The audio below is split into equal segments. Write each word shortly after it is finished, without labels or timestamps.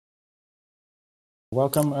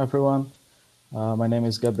Welcome, everyone. My name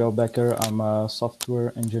is Gabriel Becker. I'm a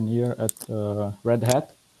software engineer at Red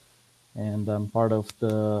Hat, and I'm part of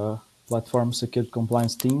the platform security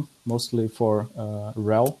compliance team, mostly for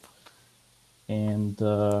RHEL. And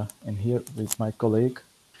here with my colleague.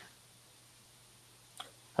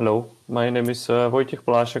 Hello, my name is Vojtech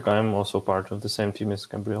Polasek. I'm also part of the same team as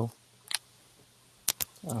Gabriel.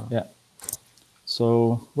 Yeah.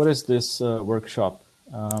 So what is this workshop?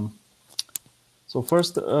 So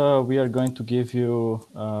first, we are going to give you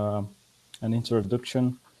an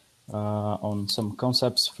introduction on some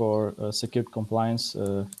concepts for security compliance.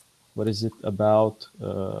 What is it about?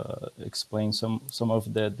 Explain some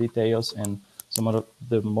of the details and some of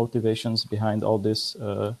the motivations behind all these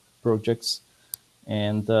projects,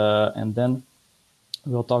 and then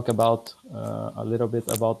we'll talk about a little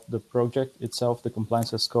bit about the project itself, the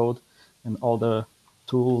ComplianceAsCode, and all the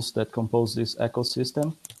tools that compose this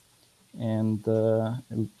ecosystem. And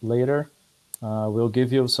later, we'll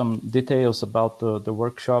give you some details about the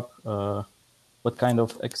workshop, what kind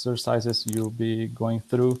of exercises you'll be going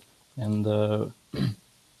through, and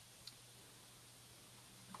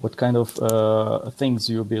what kind of things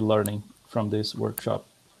you'll be learning from this workshop.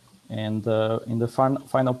 And in the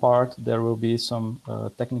final part, there will be some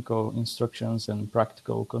technical instructions and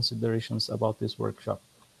practical considerations about this workshop.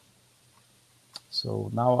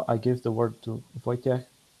 So now I give the word to Vojtech.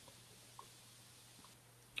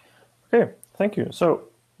 Okay, thank you. So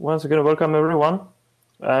once again, welcome everyone.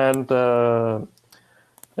 And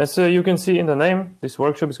as you can see in the name, this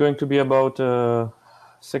workshop is going to be about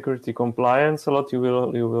security compliance a lot. You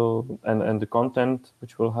will and the content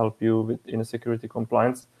which will help you in a security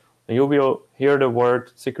compliance. And you will hear the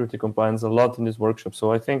word security compliance a lot in this workshop.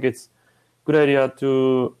 So I think it's a good idea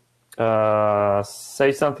to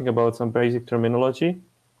say something about some basic terminology.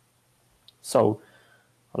 So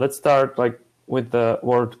let's start with the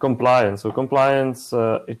word compliance. So compliance,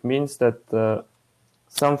 it means that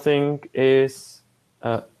something is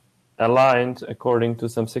aligned according to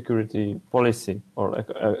some security policy or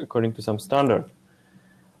according to some standard.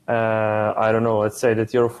 I don't know, let's say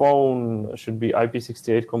that your phone should be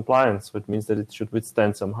IP68 compliance, which means that it should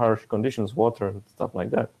withstand some harsh conditions, water and stuff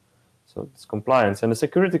like that. So it's compliance. And the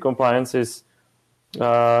security compliance is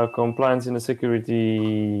compliance in a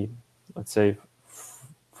security, let's say,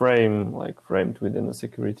 framed within a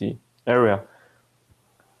security area.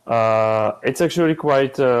 It's actually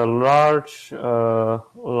quite a large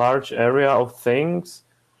area of things.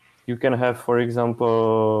 You can have, for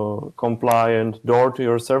example, compliant door to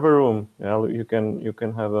your server room. You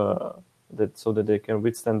can have that so that they can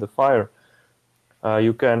withstand the fire.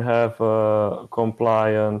 You can have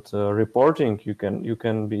compliant reporting. You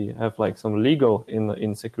can have like some legal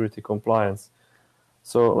in security compliance.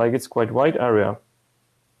 So it's quite wide area.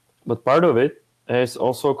 But part of it is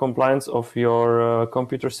also compliance of your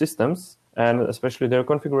computer systems and especially their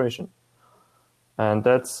configuration. And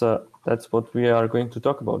that's what we are going to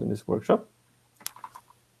talk about in this workshop.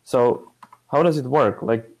 So how does it work?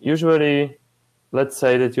 Usually, let's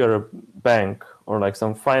say that you're a bank or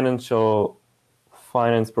some finance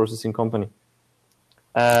processing company.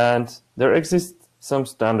 And there exist some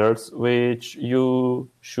standards which you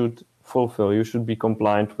should fulfill, you should be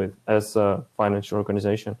compliant with as a financial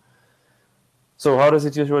organization. So how does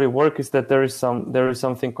it usually work is that there is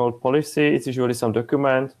something called policy. It's usually some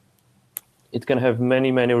document. It can have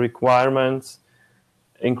many requirements,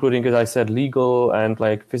 including, as I said, legal and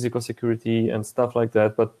physical security and stuff like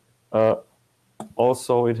that. But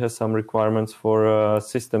also it has some requirements for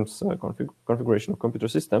systems configuration of computer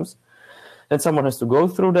systems. And someone has to go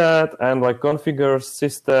through that and configure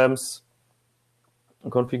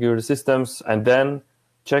the systems and then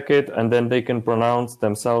check it, and then they can pronounce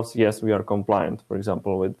themselves, yes, we are compliant, for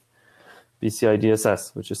example, with PCI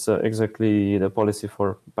DSS, which is exactly the policy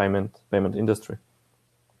for payment industry.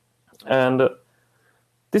 And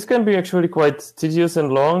this can be actually quite tedious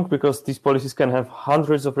and long because these policies can have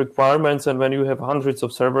hundreds of requirements, and when you have hundreds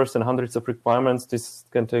of servers and hundreds of requirements, this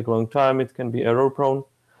can take a long time. It can be error prone.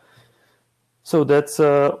 So that's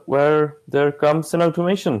where there comes an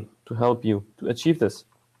automation to help you to achieve this.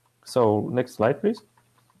 So next slide, please.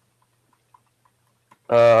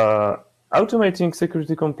 Automating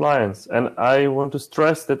security compliance, and I want to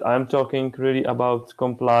stress that I'm talking really about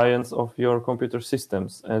compliance of your computer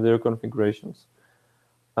systems and their configurations.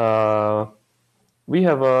 We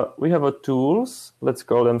have a tools, let's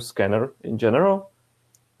call them scanner in general,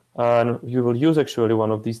 and you will use actually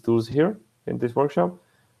one of these tools here in this workshop.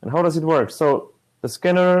 And how does it work? So the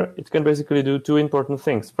scanner, it can basically do two important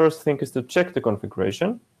things. First thing is to check the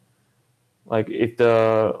configuration. like if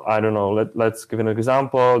the, I don't know, let's give an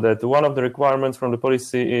example that one of the requirements from the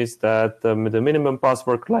policy is that the minimum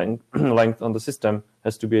password length on the system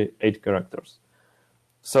has to be 8 characters.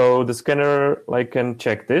 So the scanner like can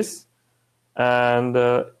check this, and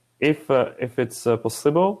if it's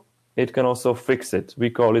possible, it can also fix it. We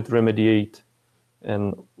call it remediate,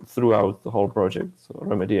 and throughout the whole project, so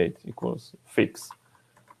remediate equals fix.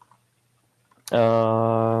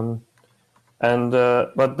 But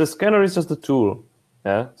the scanner is just a tool.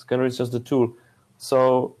 Yeah, scanner is just a tool.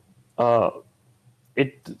 So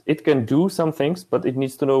it can do some things, but it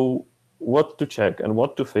needs to know what to check and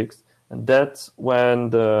what to fix, and that's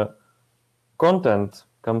when the content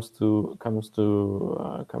comes to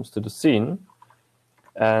the scene.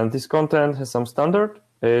 And this content has some standard.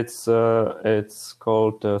 It's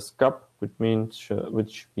called SCAP,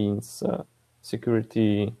 which means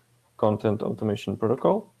Security Content Automation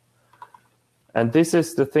Protocol. And this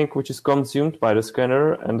is the thing which is consumed by the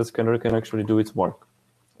scanner, and the scanner can actually do its work.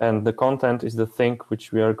 And the content is the thing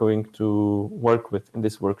which we are going to work with in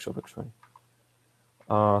this workshop, actually.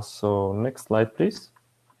 So next slide, please.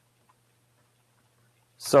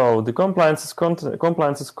 So the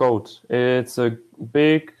ComplianceAsCode, it's a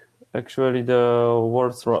big, actually the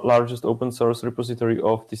world's largest open source repository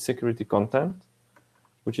of the security content,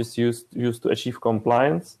 which is used to achieve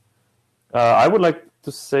compliance. I would like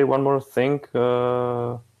to say one more thing.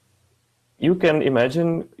 You can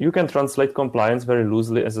imagine, you can translate compliance very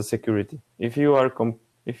loosely as a security. If you are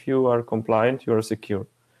compliant, you are secure,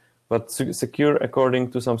 but secure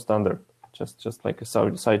according to some standard. Just like a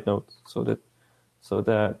side note, so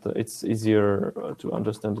that it's easier to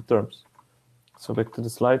understand the terms. So back to the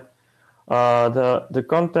slide. The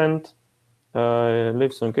content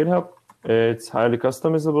lives on GitHub. It's highly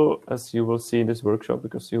customizable, as you will see in this workshop,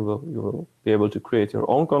 because you will be able to create your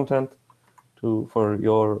own content for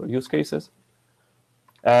your use cases.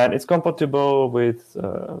 And it's compatible with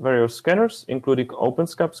various scanners, including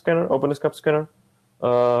OpenSCAP scanner,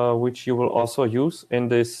 which you will also use in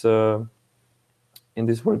this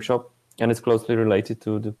workshop, and it's closely related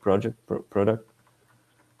to the product,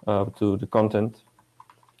 to the content.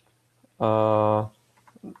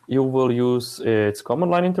 You will use its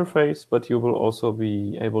command line interface, but you will also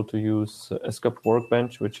be able to use SCAP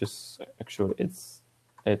Workbench, which is actually it's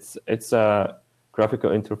a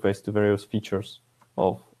graphical interface to various features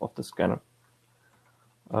of the scanner.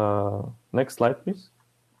 Next slide, please.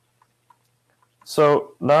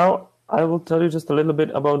 So now I will tell you just a little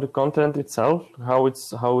bit about the content itself, how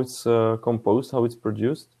it's composed, how it's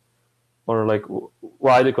produced, or like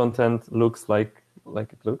why the content looks like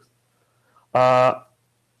it looks.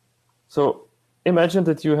 So imagine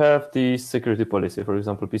that you have the security policy, for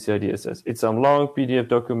example, PCI DSS. It's a long PDF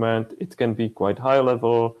document. It can be quite high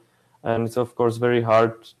level, and it's of course very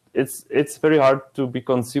hard. It's very hard to be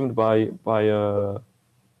consumed by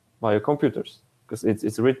computers because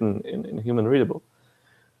it's written in human readable.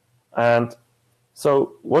 And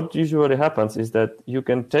so what usually happens is that you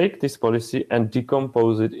can take this policy and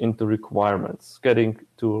decompose it into requirements, getting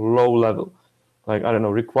to low level, like, I don't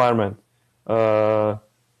know, requirement,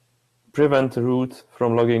 prevent root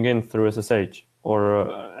from logging in through SSH,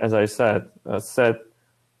 or as I said,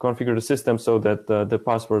 configure the system so that the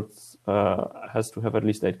passwords has to have at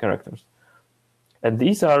least 8 characters. And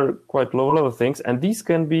these are quite low-level things, and these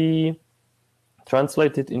can be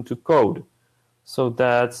translated into code. So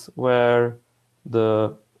that's where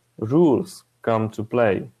the rules come to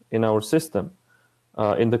play in our system,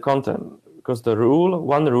 in the content, because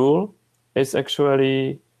one rule is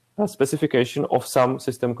actually a specification of some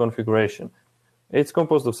system configuration. It's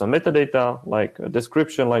composed of some metadata, like a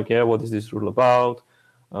description, like, yeah, what is this rule about,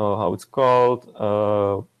 how it's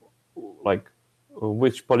called, like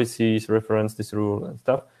which policies reference this rule and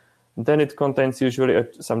stuff. And then it contains usually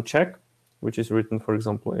some check, which is written, for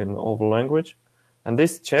example, in OVAL language. And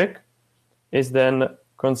this check is then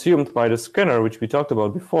consumed by the scanner, which we talked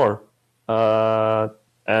about before.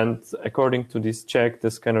 And according to this check,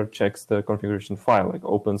 the scanner checks the configuration file, like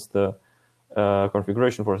opens the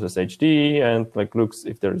configuration for SSHD and like looks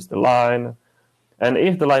if there is the line. And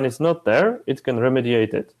if the line is not there, it can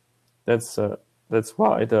remediate it. That's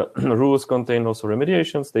why the rules contain also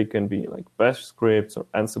remediations. They can be like bash scripts or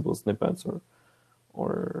Ansible snippets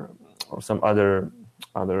or some other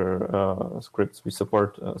scripts. We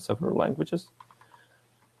support several languages.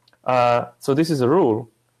 So this is a rule.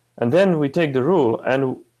 And then we take the rule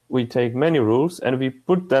and we take many rules and we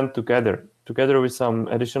put them together with some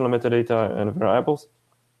additional metadata and variables.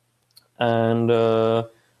 And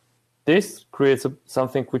this creates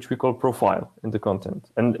something which we call profile in the content.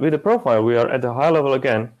 And with the profile, we are at a high level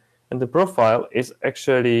again. And the profile is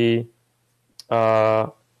actually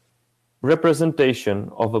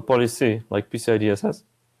representation of a policy like PCI DSS,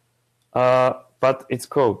 but it's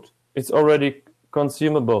code. It's already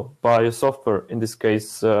consumable by a software. In this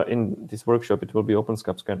case, in this workshop, it will be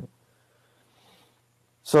OpenSCAP scanner.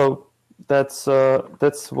 So that's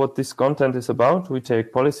what this content is about. We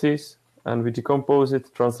take policies and we decompose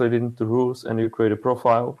it, translate it into rules, and you create a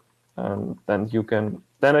profile. And then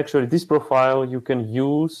actually this profile you can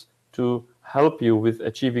use to help you with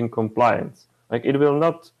achieving compliance. Like, it will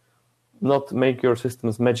not make your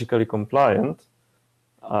systems magically compliant.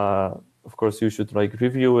 Of course, you should like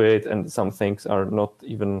review it, and some things are not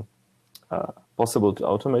even possible to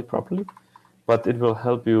automate properly, but it will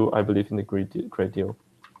help you, I believe, in a great deal.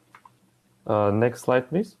 Next slide,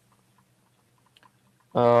 please.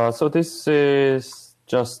 So this is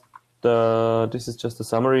just a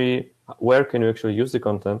summary. Where can you actually use the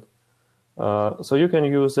content? So you can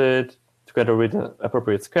use it together with an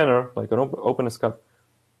appropriate scanner, like an OpenSCAP.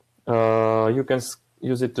 You can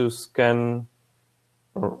use it to scan,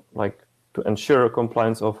 or like to ensure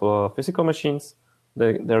compliance of physical machines.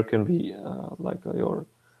 There can be like your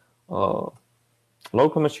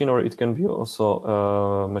local machine, or it can be also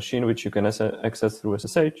a machine which you can access through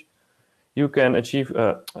SSH. You can achieve,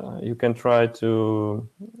 you can try to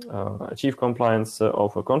achieve compliance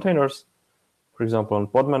of containers, for example, on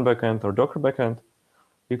Podman backend or Docker backend.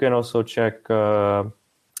 You can also check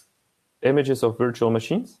images of virtual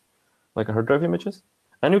machines, like hard drive images,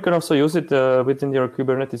 and you can also use it within your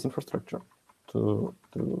Kubernetes infrastructure to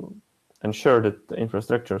ensure that the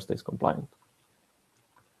infrastructure stays compliant.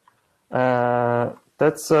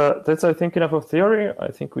 That's I think enough of theory.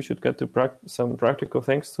 I think we should get to some practical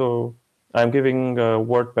things. So I'm giving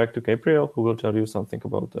word back to Gabriel, who will tell you something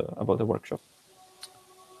about the workshop.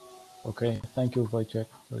 Okay, thank you, Vojtech,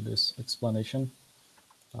 for this explanation.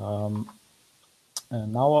 And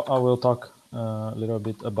now I will talk a little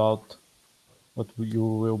bit about what you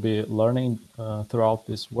will be learning throughout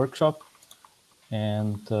this workshop.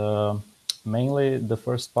 And mainly the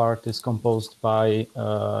first part is composed by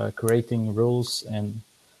creating rules and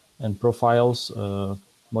profiles,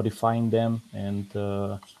 modifying them, and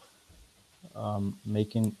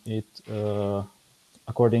making it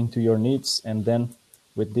according to your needs. And then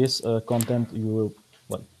with this content, you will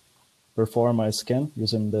perform a scan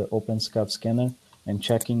using the OpenSCAP scanner and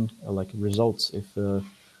checking like results if the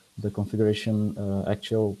configuration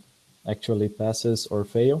actually passes or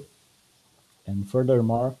fail. And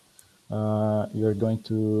furthermore, you're going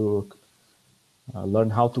to learn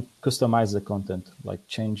how to customize the content, like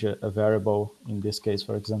change a variable. In this case,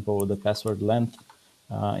 for example, the password length.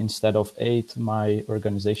 Instead of 8, my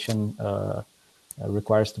organization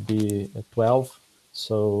requires to be 12.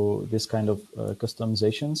 So this kind of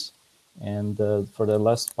customizations. And for the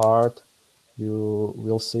last part, you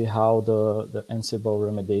will see how the Ansible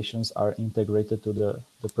remediations are integrated to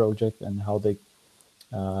the project, and how they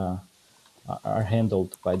are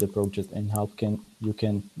handled by the project, and how you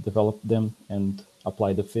can develop them and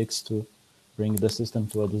apply the fix to bring the system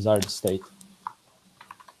to a desired state.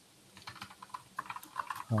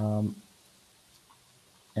 And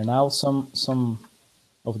now some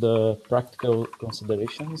of the practical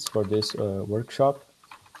considerations for this workshop.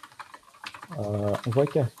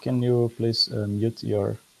 Vojtech, can you please mute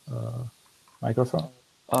your microphone?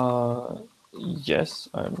 Yes,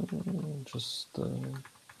 I'm just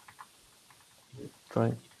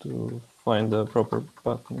trying to find the proper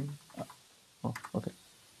button. Oh, okay.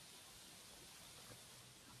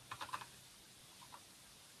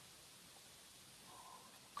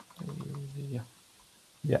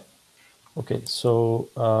 Yeah. Okay. So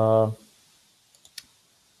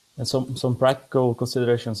and some practical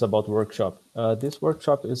considerations about workshop. This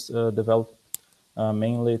workshop is developed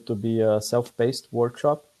mainly to be a self-paced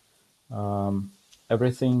workshop.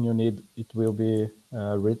 Everything you need, it will be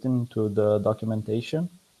written to the documentation,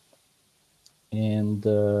 and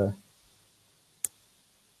the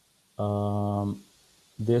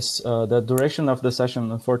duration of the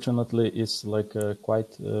session, unfortunately, is like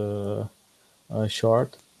quite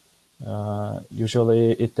short.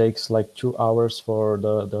 Usually it takes like 2 hours for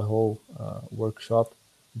the whole workshop,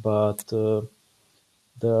 but the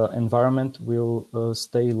environment will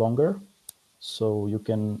stay longer, so you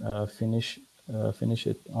can finish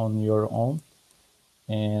it on your own.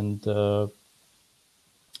 And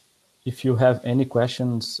if you have any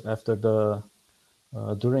questions after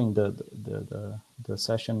during the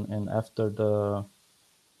session and after the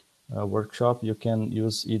workshop, you can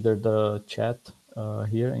use either the chat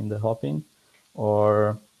here in the Hopin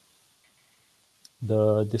or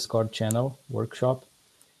the Discord channel workshop.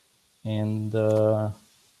 And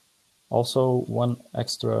also one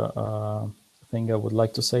extra thing I would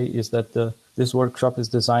like to say is that this workshop is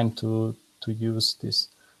designed to use this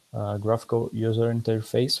graphical user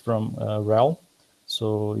interface from RHEL.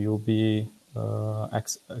 So you'll be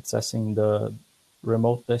accessing the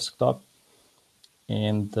remote desktop,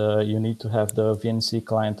 and you need to have the VNC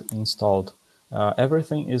client installed.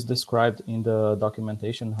 Everything is described in the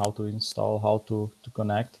documentation, how to install, how to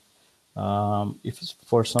connect. If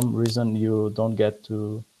for some reason you don't get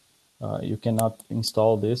to, you cannot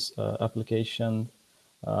install this application,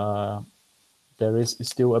 there is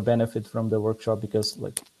still a benefit from the workshop, because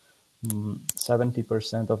like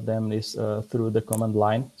 70% of them is through the command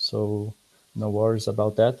line, so no worries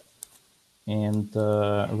about that. And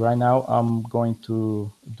right now I'm going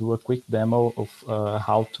to do a quick demo of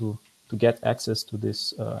how to get access to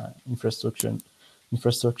this infrastructure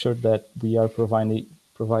that we are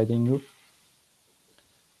providing you.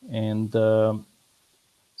 And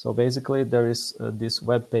so basically there is this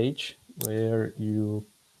web page where you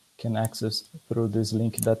can access through this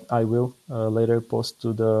link that I will later post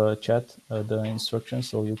to the chat, the instructions,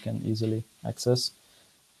 so you can easily access.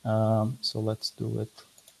 So let's do it.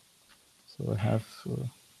 So I have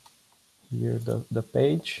here the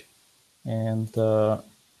page, and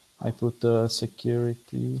I put the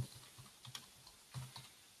security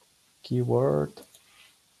keyword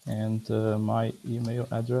and my email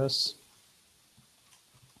address.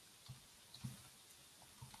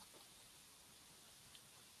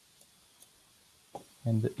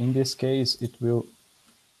 And in this case, it will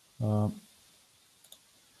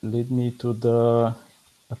lead me to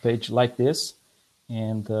a page like this.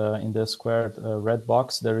 And in the squared red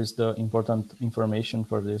box, there is the important information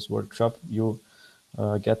for this workshop. You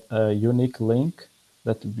get a unique link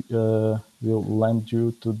that will land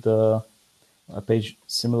you to a page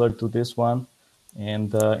similar to this one.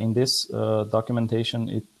 And in this documentation,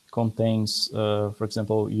 it contains, for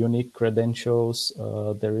example, unique credentials.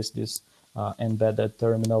 There is this embedded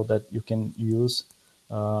terminal that you can use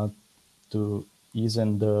to ease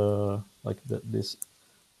in this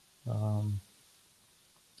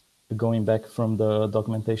going back from the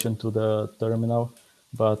documentation to the terminal.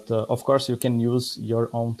 But of course, you can use your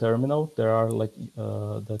own terminal. There are like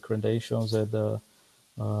the credentials and the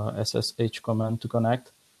SSH command to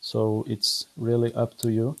connect. So it's really up to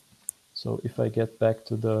you. So if I get back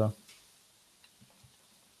to the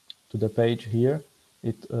page here,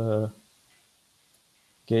 it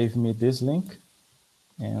gave me this link.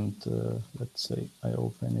 And let's say I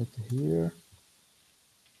open it here.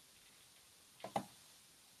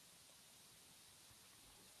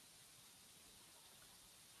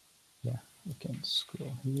 Yeah, you can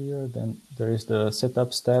scroll here. Then there is the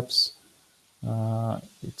setup steps.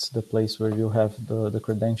 It's the place where you have the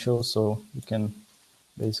credentials, so you can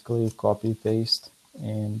basically copy paste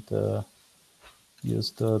and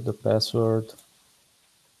use the password.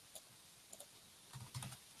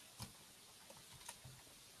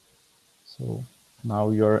 So now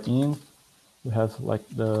you're in. You have like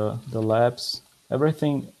the labs.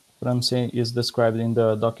 Everything what I'm saying is described in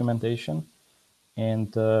the documentation.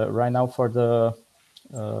 And right now for the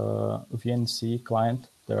VNC client,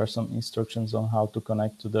 there are some instructions on how to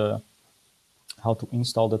connect to how to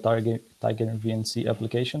install the Tiger VNC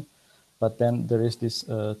application. But then there is this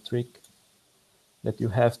trick that you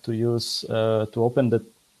have to use to open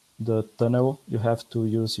the tunnel. You have to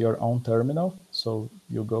use your own terminal. So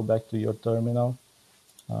you go back to your terminal,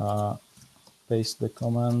 paste the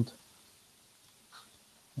command,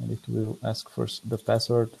 and it will ask for the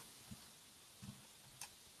password.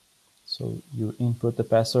 So you input the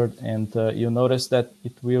password, and you notice that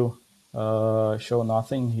it will show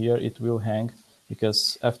nothing here. It will hang,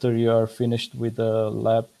 because after you are finished with the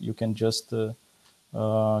lab, you can just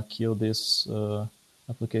kill this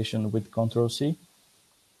application with Ctrl+C.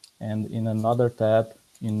 And in another tab,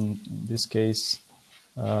 in this case,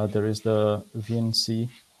 there is the VNC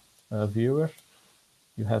viewer.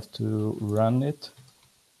 You have to run it.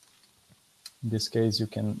 In this case, you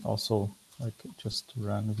can also just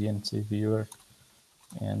run VNC viewer,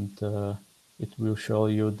 and it will show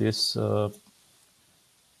you this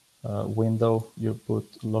window. You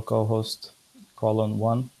put localhost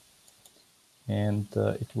 :1, and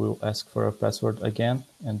it will ask for a password again,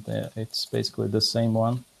 and it's basically the same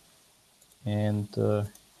one. And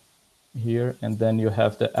here, and then you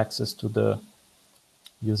have the access to the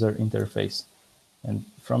user interface. And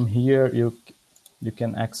from here, you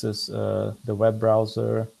can access the web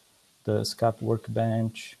browser, the SCAP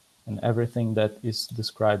Workbench, and everything that is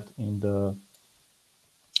described in the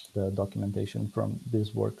documentation from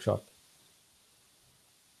this workshop.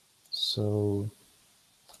 So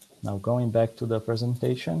now going back to the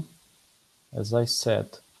presentation, as I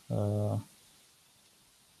said,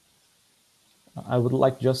 I would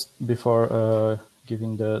like just before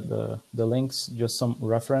giving the links, just some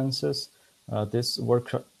references. This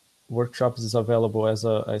workshop is available as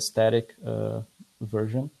a static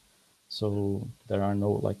version. So there are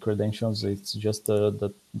no like credentials. It's just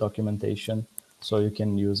the documentation. So you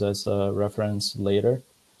can use as a reference later.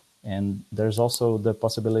 And there's also the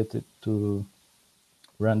possibility to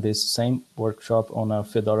run this same workshop on a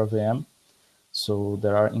Fedora VM. So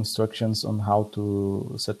there are instructions on how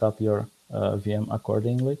to set up your VM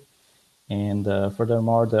accordingly. And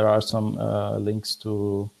furthermore, there are some links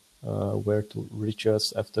to where to reach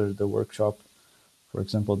us after the workshop. For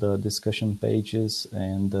example, the discussion pages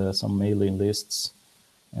and some mailing lists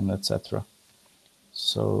and etc.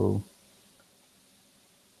 So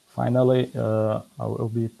finally, I will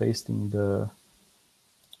be pasting the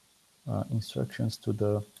instructions to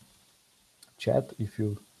the chat if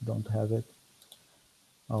you don't have it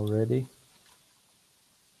already.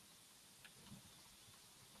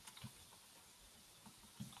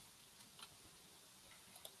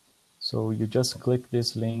 So you just click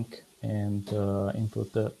this link and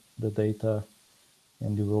input the data,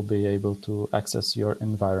 and you will be able to access your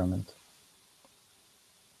environment.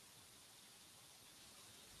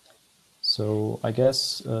 So I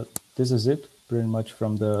guess this is it pretty much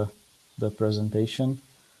from the presentation.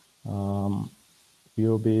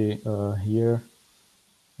 We'll be here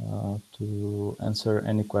to answer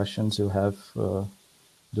any questions you have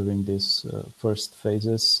during these first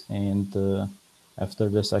phases, and after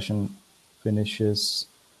the session finishes,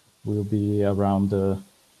 we'll be around the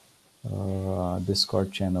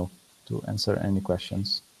Discord channel to answer any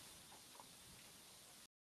questions.